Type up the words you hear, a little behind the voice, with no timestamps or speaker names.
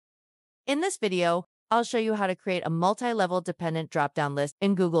In this video, I'll show you how to create a multi-level dependent dropdown list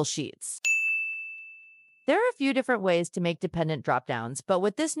in Google Sheets. There are a few different ways to make dependent dropdowns, but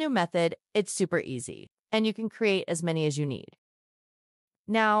with this new method, it's super easy, and you can create as many as you need.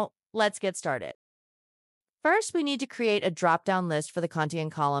 Now, let's get started. First, we need to create a dropdown list for the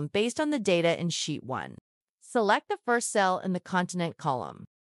continent column based on the data in Sheet 1. Select the first cell in the continent column.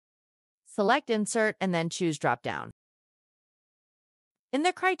 Select Insert and then choose Dropdown. In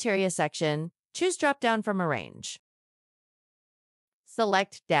the Criteria section, choose Dropdown from a range.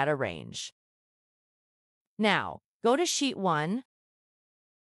 Select Data Range. Now, go to Sheet 1.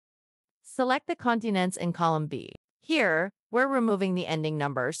 Select the continents in column B. Here, we're removing the ending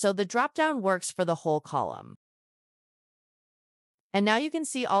number, so the dropdown works for the whole column. And now you can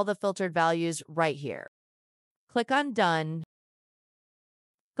see all the filtered values right here. Click on Done.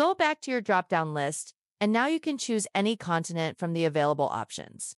 Go back to your dropdown list, and now you can choose any continent from the available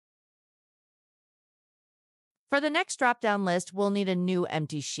options. For the next dropdown list, we'll need a new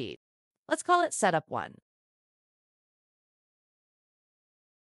empty sheet. Let's call it Setup 1.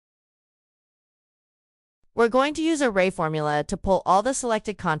 We're going to use Arrayformula to pull all the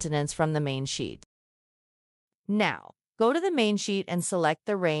selected continents from the main sheet. Now, go to the main sheet and select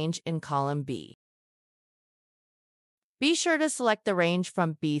the range in column B. Be sure to select the range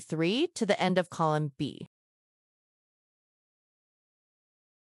from B3 to the end of column B.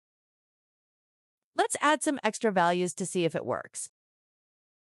 Let's add some extra values to see if it works.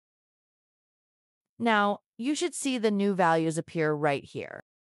 Now, you should see the new values appear right here.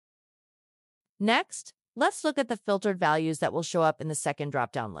 Next, let's look at the filtered values that will show up in the second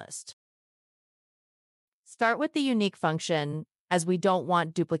dropdown list. Start with the unique function, as we don't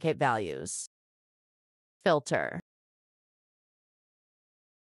want duplicate values. Filter.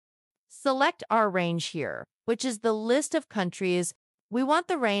 Select our range here, which is the list of countries. We want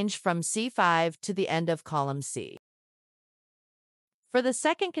the range from C5 to the end of column C. For the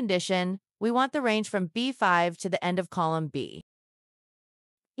second condition, we want the range from B5 to the end of column B,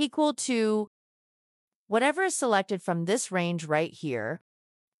 equal to whatever is selected from this range right here,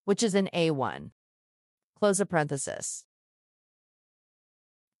 which is in A1. Close a parenthesis.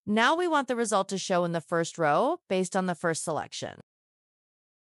 Now we want the result to show in the first row based on the first selection.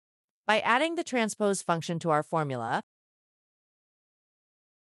 By adding the transpose function to our formula,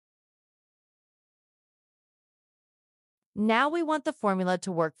 now we want the formula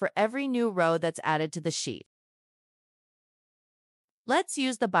to work for every new row that's added to the sheet. Let's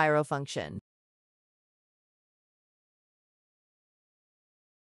use the by-row function.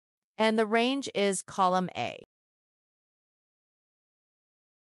 And the range is column A.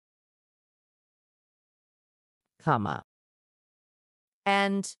 Comma.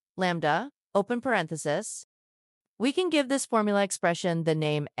 And lambda, open parenthesis. We can give this formula expression the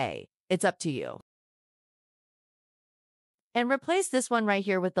name A. It's up to you. And replace this one right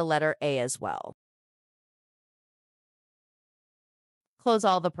here with the letter A as well. Close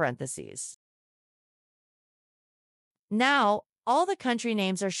all the parentheses. Now, all the country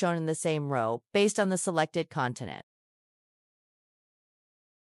names are shown in the same row based on the selected continent.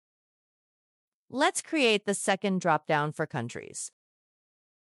 Let's create the second dropdown for countries.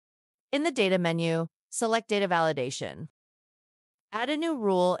 In the Data menu, select Data Validation. Add a new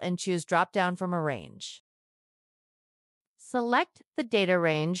rule and choose Dropdown from a range. Select the data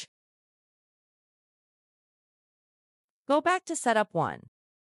range. Go back to Setup 1.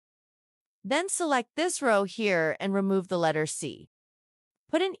 Then select this row here and remove the letter C.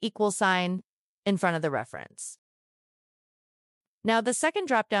 Put an equal sign in front of the reference. Now the second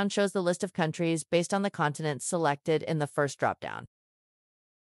dropdown shows the list of countries based on the continents selected in the first dropdown.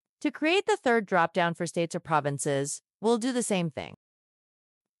 To create the third dropdown for states or provinces, we'll do the same thing.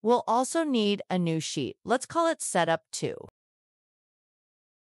 We'll also need a new sheet. Let's call it Setup 2.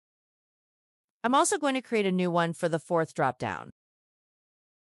 I'm also going to create a new one for the fourth dropdown.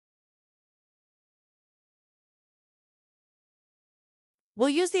 We'll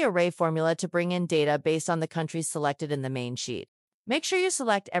use the Arrayformula to bring in data based on the countries selected in the main sheet. Make sure you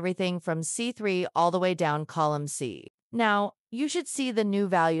select everything from C3 all the way down column C. Now, you should see the new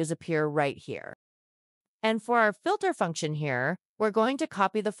values appear right here. And for our filter function here, we're going to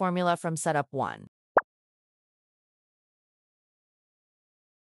copy the formula from Setup 1.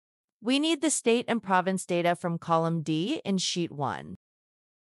 We need the state and province data from column D in Sheet 1.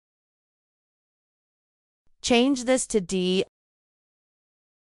 Change this to D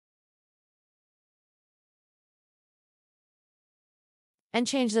and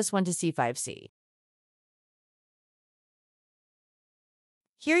change this one to C5C.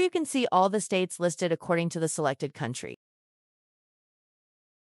 Here you can see all the states listed according to the selected country.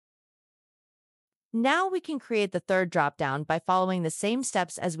 Now we can create the third dropdown by following the same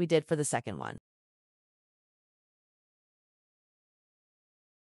steps as we did for the second one.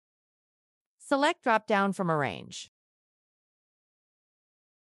 Select dropdown from Arrange.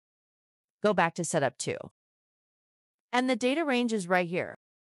 Go back to Setup 2. And the data range is right here.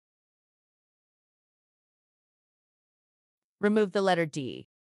 Remove the letter D.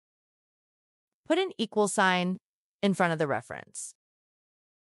 Put an equal sign in front of the reference.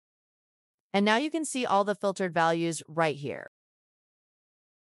 And now you can see all the filtered values right here.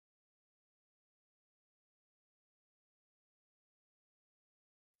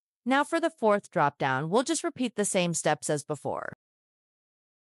 Now for the fourth dropdown, we'll just repeat the same steps as before.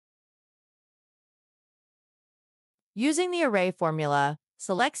 Using the array formula,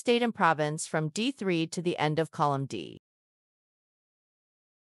 select state and province from D3 to the end of column D.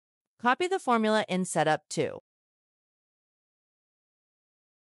 Copy the formula in Setup 2.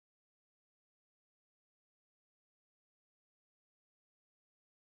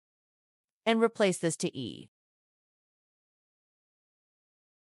 And replace this to E.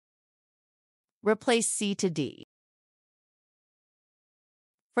 Replace C to D.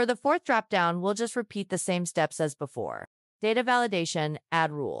 For the fourth dropdown, we'll just repeat the same steps as before. Data validation,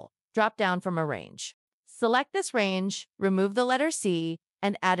 add rule. Drop down from Arrange. Select this range, remove the letter C,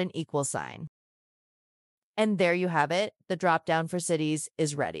 and add an equal sign. And there you have it. The dropdown for cities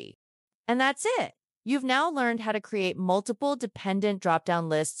is ready. And that's it. You've now learned how to create multiple dependent dropdown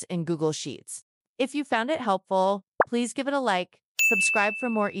lists in Google Sheets. If you found it helpful, please give it a like, subscribe for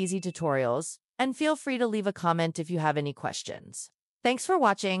more easy tutorials, and feel free to leave a comment if you have any questions. Thanks for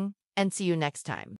watching, and see you next time.